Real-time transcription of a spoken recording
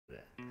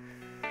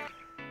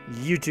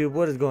YouTube,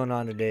 what is going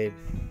on today?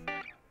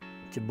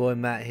 It's your boy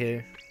Matt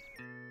here,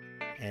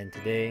 and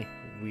today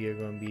we are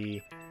going to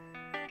be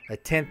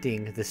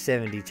attempting the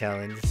 70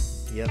 challenge.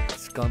 Yep,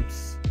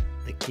 Scumps,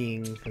 the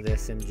king of the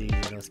SMGs, you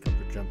know,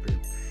 Scumper Jumper,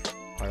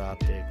 Part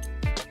Optic,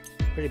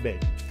 pretty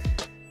big.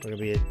 We're going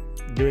to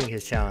be doing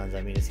his challenge.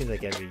 I mean, it seems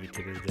like every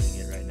YouTuber is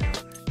doing it right now,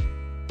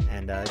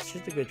 and it's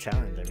just a good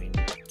challenge. I mean,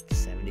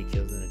 70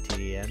 kills in a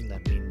TDM,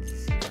 that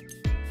means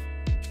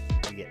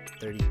you get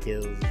 30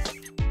 kills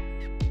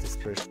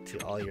dispersed to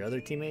all your other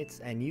teammates,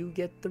 and you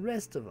get the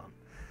rest of them.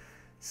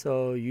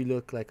 So you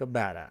look like a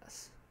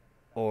badass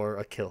or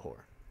a kill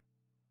whore,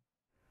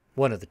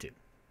 one of the two.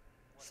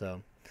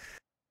 So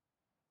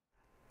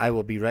I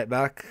will be right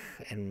back,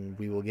 and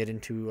we will get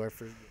into our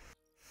first game.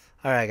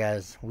 All right,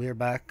 guys, we are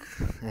back,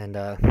 and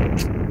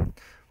we're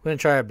gonna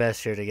try our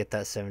best here to get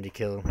that 70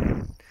 kill.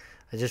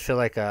 I just feel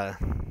like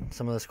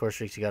some of the score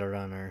streaks you gotta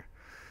run are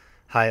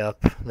high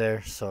up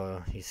there.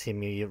 So you see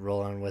me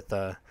rolling with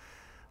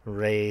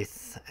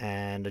Wraith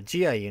and a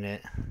GI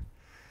unit,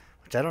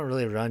 which I don't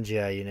really run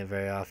GI unit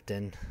very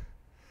often,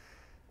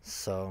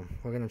 so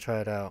we're gonna try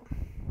it out.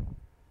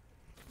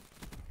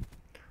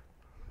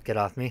 Get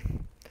off me.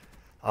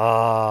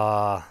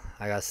 Ah,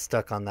 I got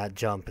stuck on that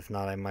jump. If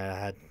not, I might have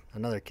had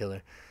another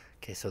killer.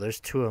 Okay, so there's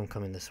two of them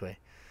coming this way,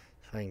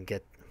 so I can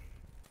get.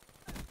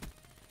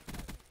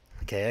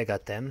 Okay, I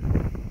got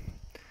them.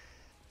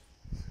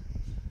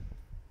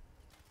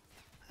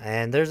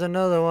 And there's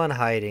another one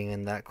hiding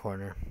in that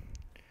corner.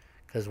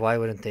 Because why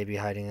wouldn't they be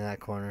hiding in that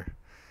corner?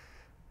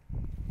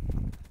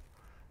 I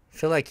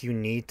feel like you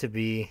need to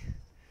be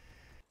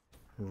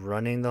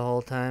running the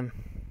whole time.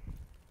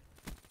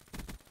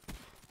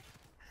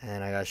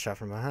 And I got shot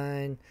from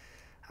behind.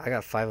 I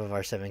got 5 of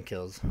our 7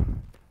 kills.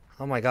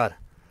 Oh my god.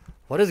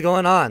 What is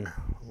going on?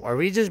 Are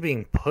we just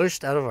being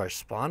pushed out of our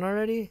spawn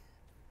already?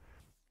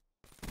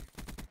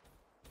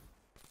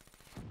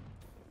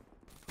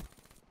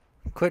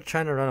 Quit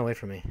trying to run away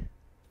from me.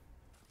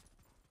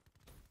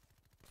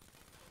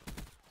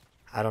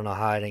 I don't know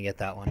how I didn't get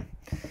that one.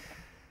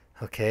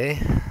 Okay.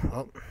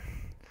 Well,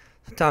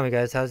 so tell me,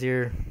 guys, how's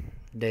your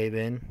day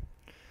been?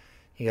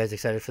 You guys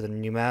excited for the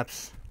new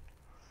maps?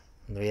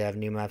 We have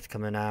new maps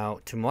coming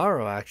out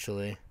tomorrow,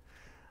 actually.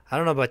 I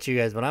don't know about you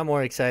guys, but I'm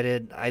more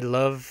excited. I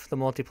love the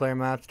multiplayer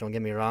maps, don't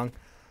get me wrong.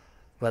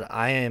 But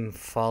I am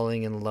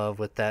falling in love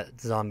with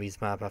that zombies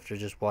map after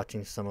just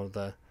watching some of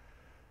the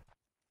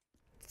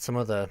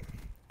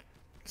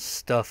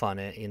stuff on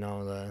it, you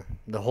know,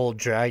 the whole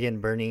dragon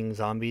burning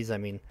zombies. I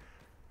mean,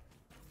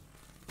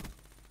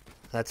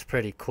 that's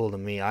pretty cool to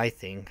me, I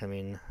think. I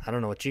mean, I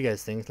don't know what you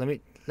guys think. Let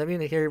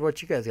me hear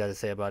what you guys got to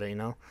say about it, you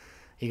know?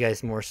 You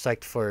guys more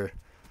psyched for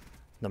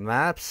the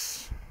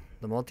maps,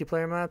 the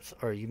multiplayer maps,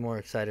 or are you more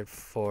excited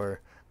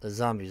for the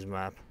zombies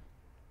map?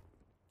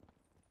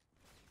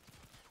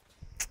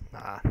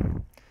 I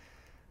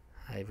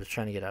was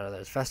trying to get out of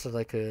there as fast as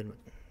I could,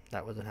 but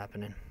that wasn't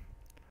happening.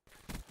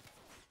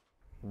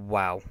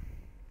 Wow.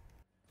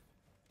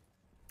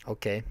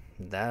 Okay,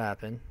 that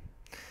happened.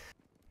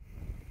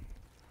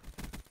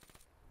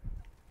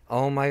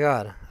 Oh my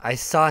god, I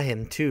saw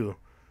him too.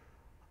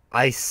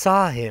 I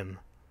saw him.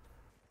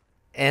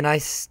 And I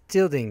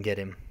still didn't get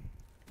him.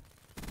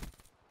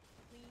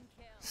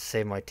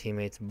 Save my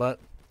teammates' butt.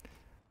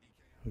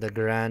 The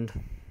grand.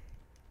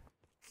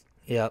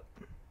 Yep.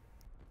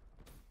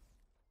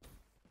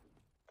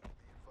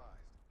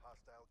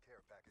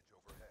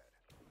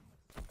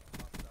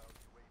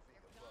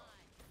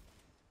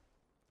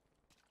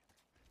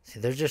 See,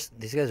 these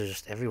guys are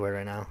just everywhere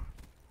right now.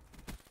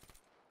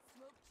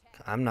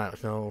 I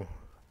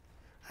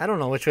don't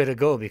know which way to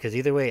go, because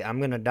either way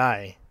I'm gonna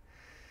die.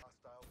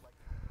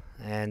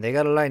 And they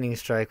got a lightning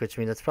strike, which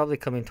means it's probably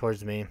coming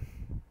towards me.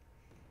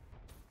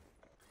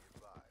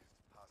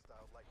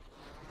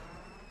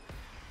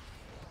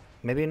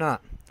 Maybe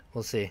not.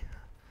 We'll see.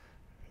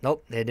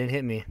 Nope, they didn't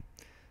hit me.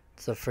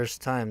 It's the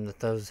first time that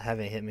those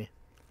haven't hit me.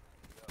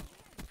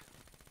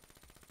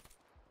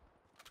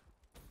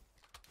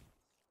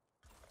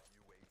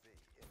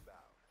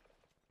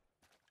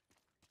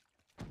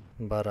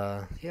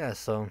 But yeah,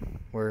 so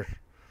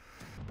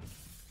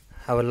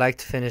I would like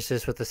to finish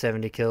this with the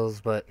 70 kills,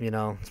 but you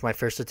know, it's my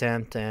first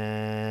attempt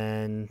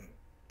and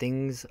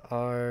things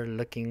are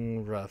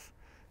looking rough.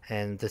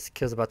 And this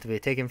kill's about to be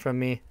taken from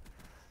me.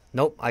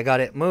 Nope, I got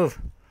it. Move.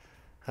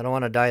 I don't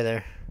want to die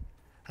there.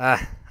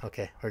 Ah,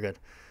 okay, we're good.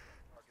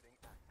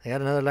 They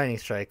got another lightning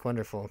strike.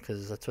 Wonderful,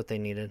 because that's what they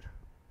needed.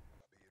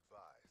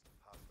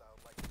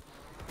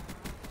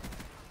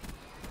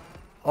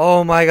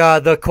 Oh my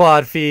god, the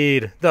quad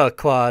feed. The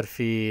quad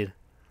feed.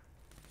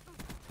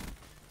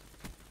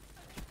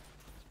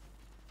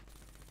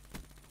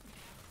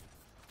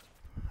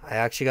 I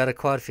actually got a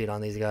quad feed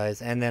on these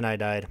guys, and then I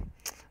died.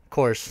 Of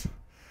course.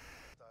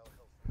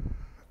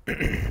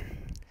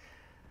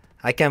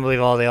 I can't believe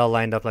they all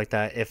lined up like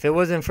that. If it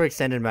wasn't for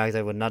extended mags,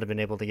 I would not have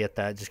been able to get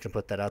that. Just gonna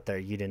put that out there.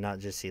 You did not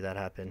just see that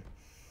happen.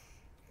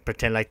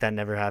 Pretend like that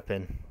never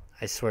happened.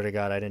 I swear to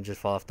God, I didn't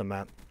just fall off the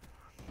map.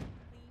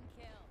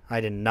 I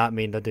did not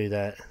mean to do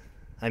that.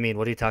 I mean,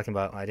 what are you talking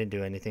about? I didn't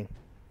do anything.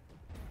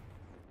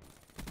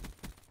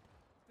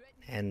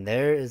 And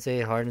there is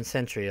a hardened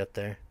sentry up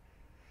there.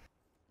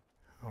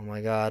 Oh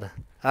my god.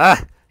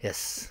 Ah!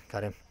 Yes,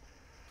 got him.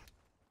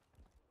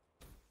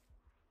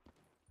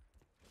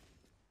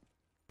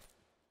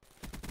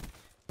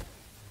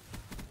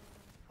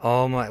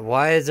 Oh my,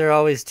 why is there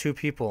always two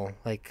people?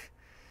 Like,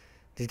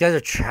 these guys are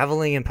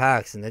traveling in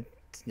packs, and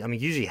I'm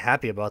usually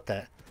happy about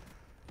that.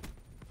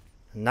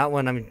 Not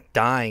when I'm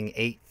dying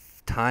 8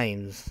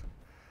 times.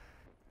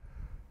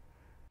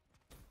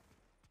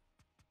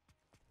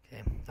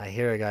 Okay, I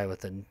hear a guy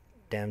with a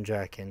damn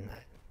Draken.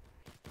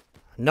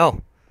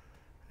 No!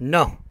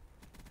 No!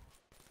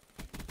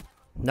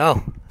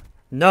 No!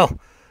 No!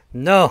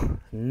 No!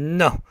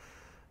 No!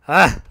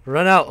 Ah!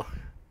 Run out!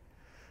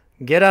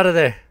 Get out of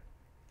there!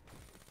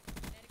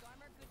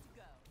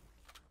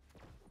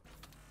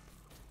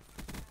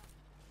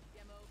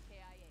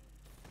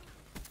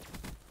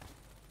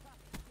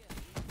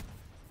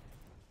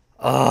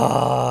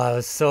 Oh, I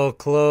was so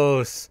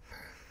close.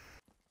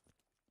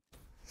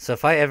 So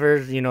if I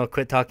ever,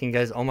 quit talking,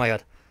 guys, oh my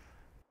god.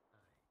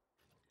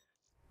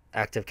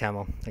 Active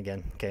camo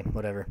again. Okay,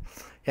 whatever.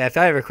 Yeah, if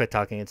I ever quit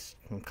talking,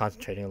 I'm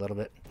concentrating a little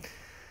bit.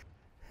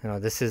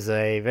 This is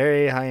a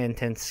very high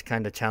intense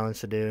kind of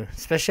challenge to do,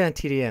 especially on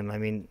TDM. I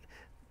mean,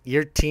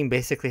 your team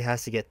basically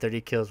has to get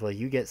 30 kills while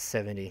you get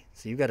 70.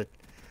 So you gotta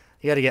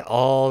get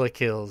all the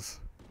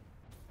kills.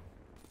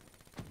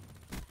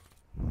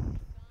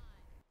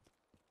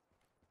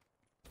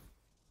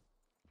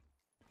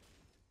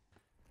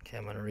 Okay,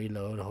 I'm gonna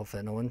reload.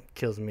 Hopefully no one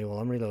kills me while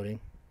I'm reloading.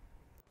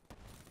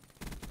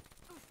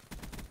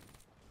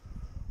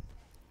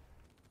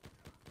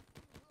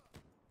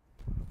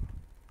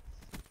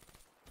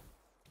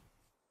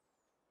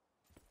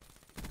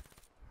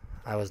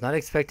 I was not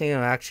expecting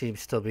him to actually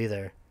still be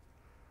there.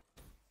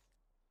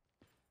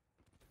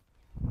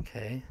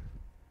 Okay.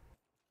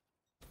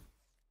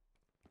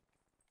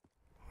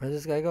 Where'd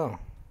this guy go?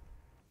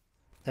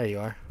 There you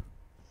are.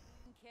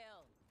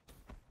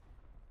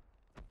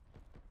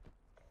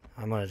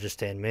 I'm gonna just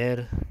stay in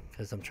mid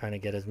because I'm trying to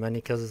get as many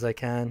kills as I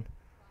can.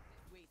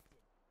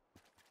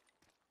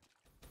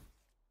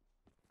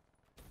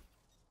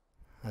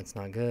 That's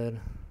not good.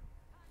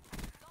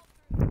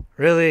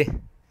 Really?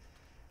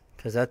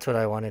 Because that's what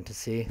I wanted to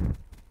see.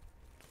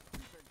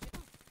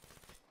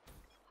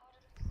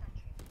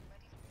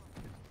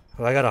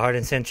 Oh, I got a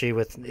hardened sentry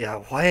with... Yeah,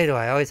 why do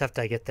I always have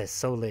to get this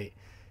so late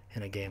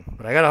in a game?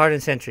 But I got a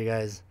hardened sentry,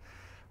 guys.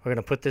 We're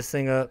going to put this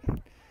thing up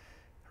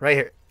right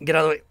here. Get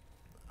out of the way.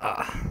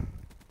 Ah.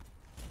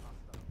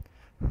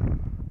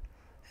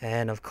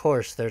 And of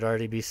course, there'd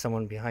already be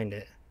someone behind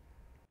it.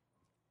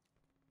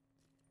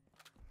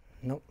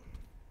 Nope.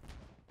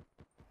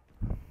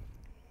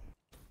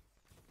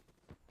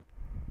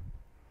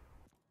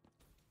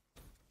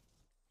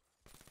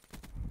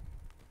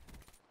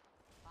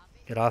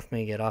 Get off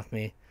me, get off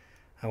me.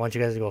 I want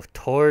you guys to go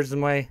towards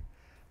my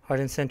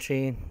hardened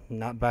sentry,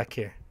 not back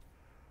here.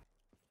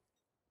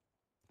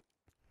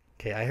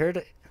 Okay, I heard...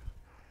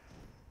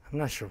 I'm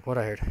not sure what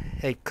I heard.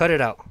 Hey, cut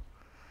it out.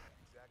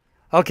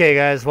 Okay,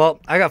 guys. Well,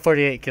 I got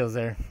 48 kills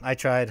there. I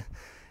tried.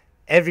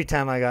 Every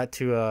time I got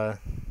to a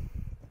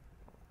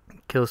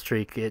kill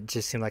streak, it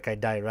just seemed like I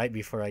died right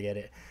before I get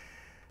it.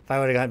 If I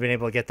would have been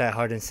able to get that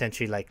hardened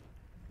sentry like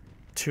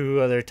 2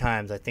 other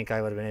times, I think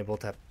I would have been able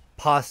to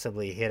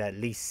possibly hit at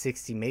least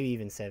 60, maybe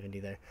even 70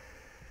 there.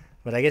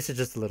 But I guess it's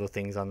just little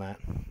things on that.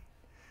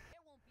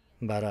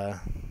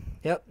 But,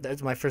 yep,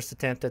 that's my first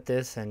attempt at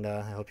this, and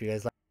I hope you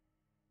guys like.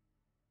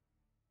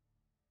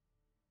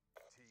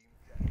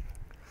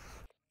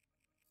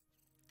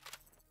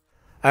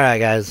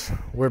 Alright guys,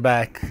 we're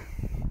back,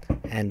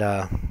 and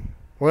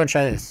we're gonna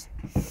try this.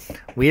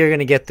 We are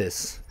gonna get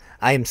this.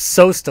 I am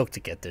so stoked to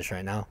get this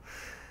right now.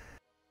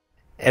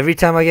 Every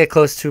time I get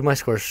close to my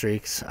score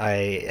streaks,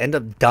 I end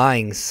up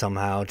dying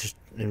somehow, just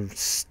in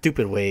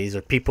stupid ways,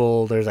 or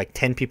there's like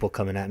 10 people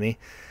coming at me.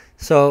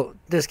 So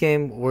this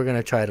game, we're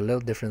gonna try it a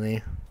little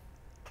differently.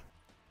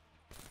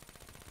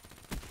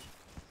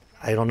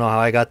 I don't know how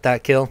I got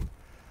that kill,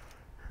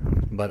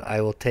 but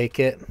I will take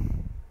it.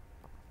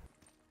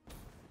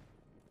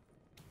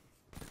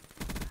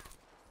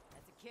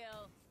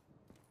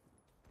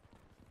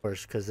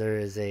 Course, because there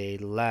is a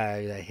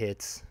lag that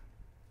hits.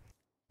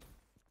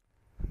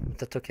 But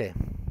that's okay.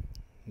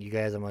 You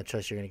guys, I'm gonna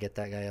trust you're gonna get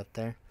that guy up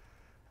there.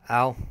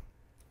 Ow.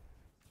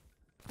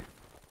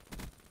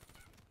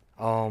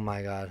 Oh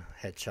my god,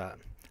 headshot.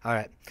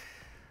 Alright.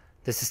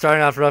 This is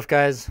starting off rough,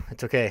 guys.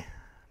 It's okay.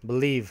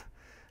 Believe.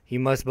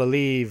 You must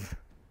believe.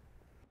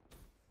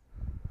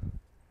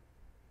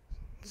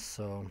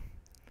 So...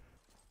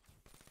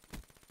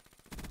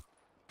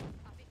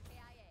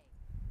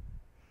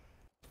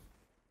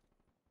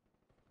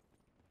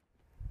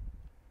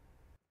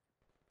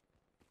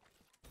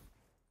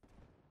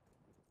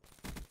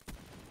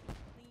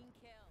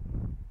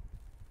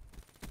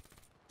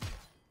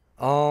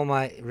 Oh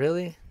my,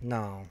 really?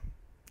 No.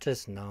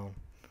 Just no.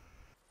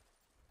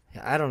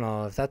 Yeah, I don't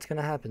know if that's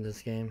gonna happen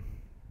this game.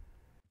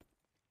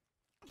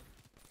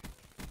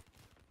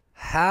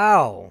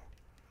 How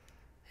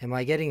am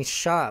I getting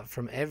shot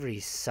from every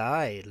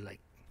side? Like,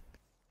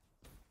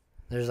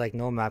 there's like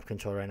no map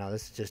control right now.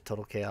 This is just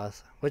total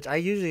chaos, which I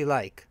usually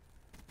like.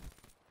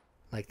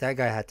 Like, that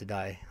guy had to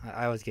die.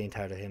 I was getting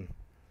tired of him.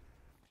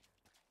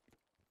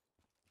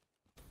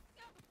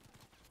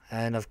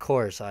 And of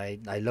course, I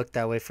looked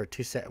that way for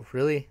 2 seconds.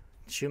 Really?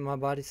 Shoot my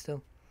body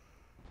still?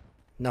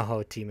 No,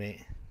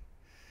 teammate.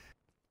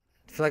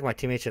 I feel like my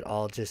teammates should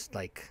all just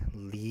like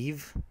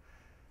leave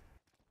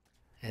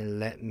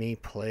and let me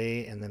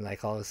play, and then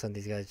like all of a sudden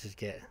these guys just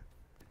get.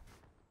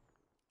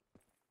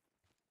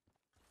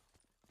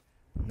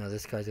 No,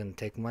 this guy's gonna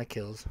take my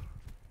kills.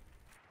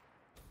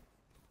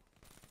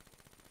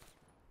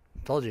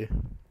 Told you.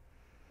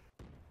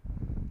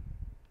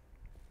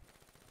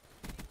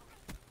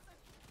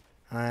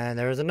 And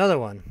there was another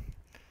one.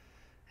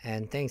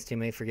 And thanks,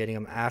 teammate, for getting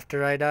him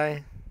after I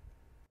die.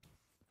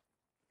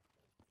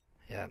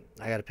 Yeah,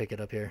 I gotta pick it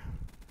up here.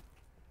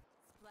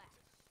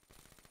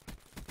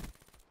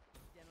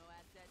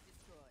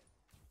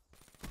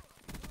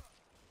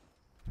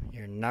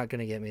 You're not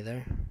gonna get me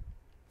there.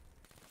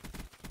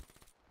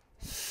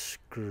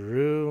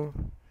 Screw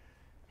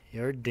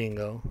your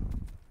dingo.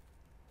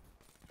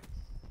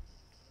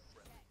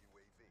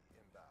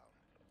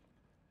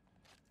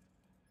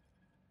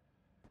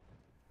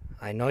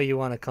 I know you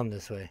want to come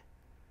this way.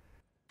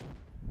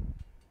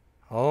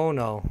 Oh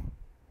no.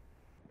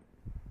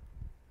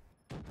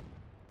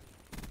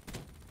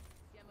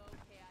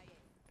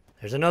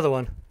 There's another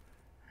one.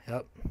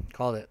 Yep,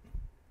 called it.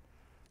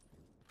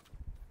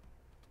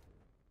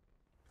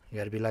 You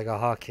gotta be like a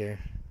hawk here.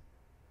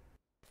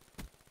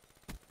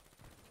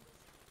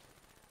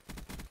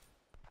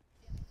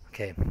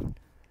 Okay.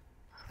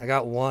 I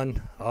got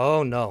one.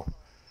 Oh no.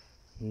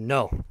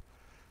 No.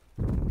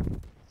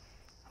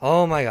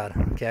 Oh my god.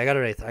 Okay, I got a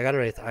wraith.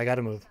 I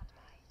gotta move.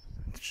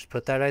 Just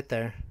put that right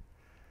there.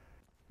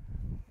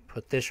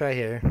 Put this right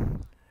here.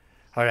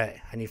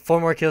 Alright, I need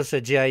 4 more kills to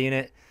a GI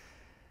unit.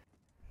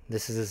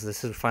 This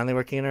is finally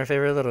working in our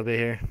favor a little bit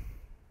here.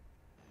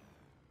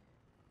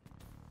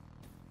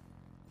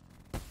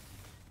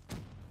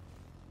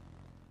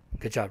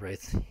 Good job,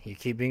 Wraith. You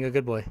keep being a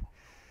good boy.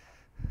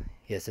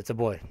 Yes, it's a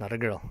boy, not a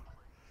girl.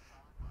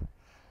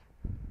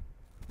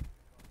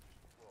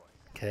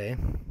 Okay.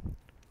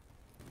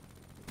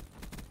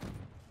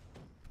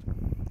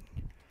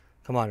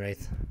 Come on,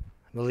 Wraith.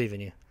 I believe in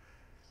you.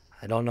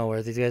 I don't know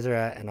where these guys are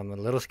at, and I'm a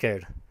little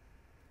scared.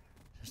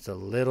 Just a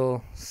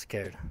little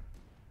scared.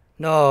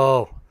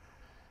 No!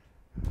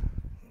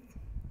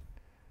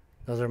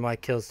 Those are my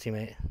kills,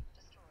 teammate.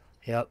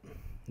 Yep.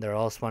 They're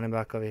all spawning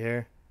back over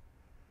here.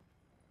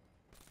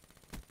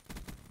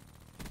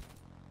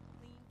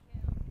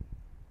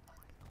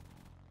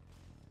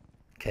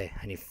 Okay,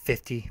 I need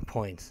 50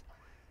 points.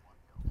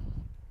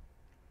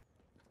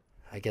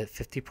 I get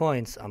 50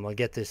 points, I'm gonna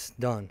get this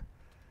done.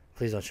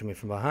 Please don't shoot me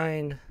from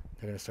behind.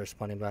 They're gonna start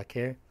spawning back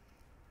here.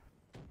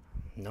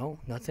 No,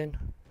 nothing.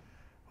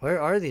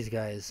 Where are these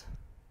guys?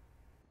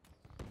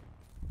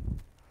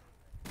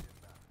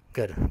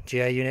 Good.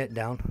 GI unit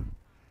down.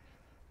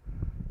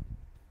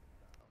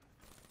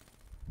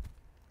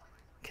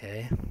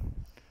 Okay.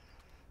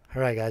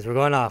 Alright guys, we're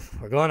going off.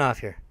 We're going off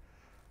here.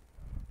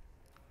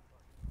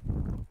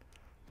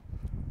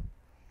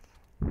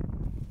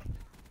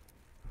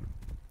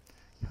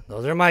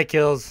 Those are my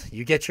kills.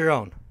 You get your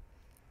own.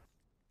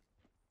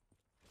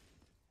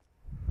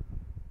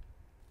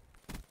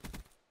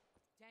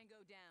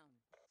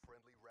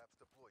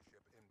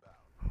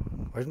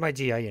 Where's my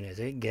GI unit? Is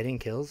it getting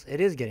kills? It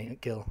is getting a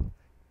kill.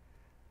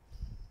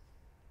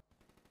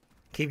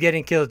 Keep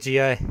getting kills,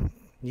 GI.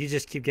 You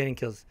just keep getting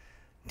kills.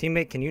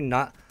 Teammate, can you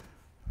not?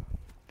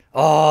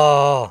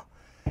 Oh!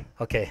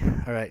 Okay,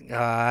 alright.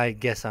 I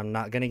guess I'm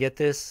not gonna get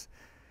this.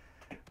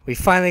 We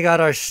finally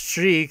got our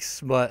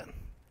streaks, but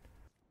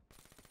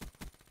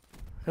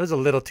it was a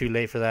little too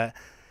late for that.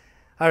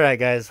 Alright,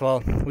 guys.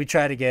 Well, we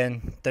tried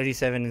again.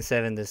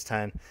 37-7 this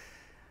time.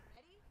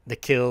 The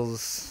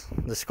kills,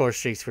 the score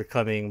streaks were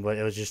coming, but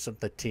it was just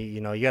the you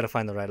know, you got to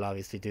find the right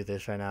lobbies to do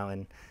this right now,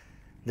 and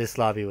this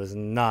lobby was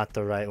not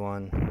the right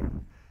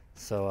one.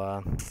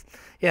 So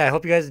yeah, I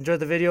hope you guys enjoyed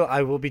the video.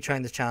 I will be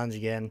trying this challenge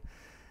again,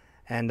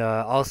 and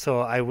also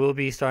I will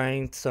be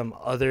starting some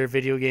other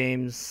video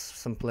games,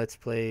 some let's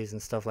plays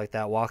and stuff like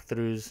that,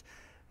 walkthroughs,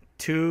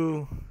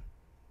 2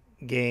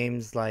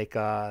 games like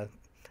I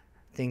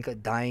think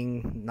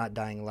not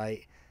Dying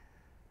Light,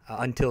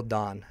 Until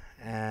Dawn,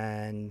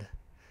 and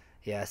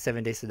yeah,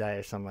 7 Days to Die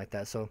or something like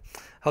that. So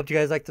hope you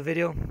guys liked the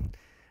video.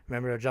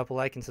 Remember to drop a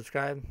like and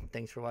subscribe.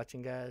 Thanks for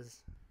watching, guys.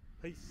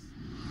 Peace.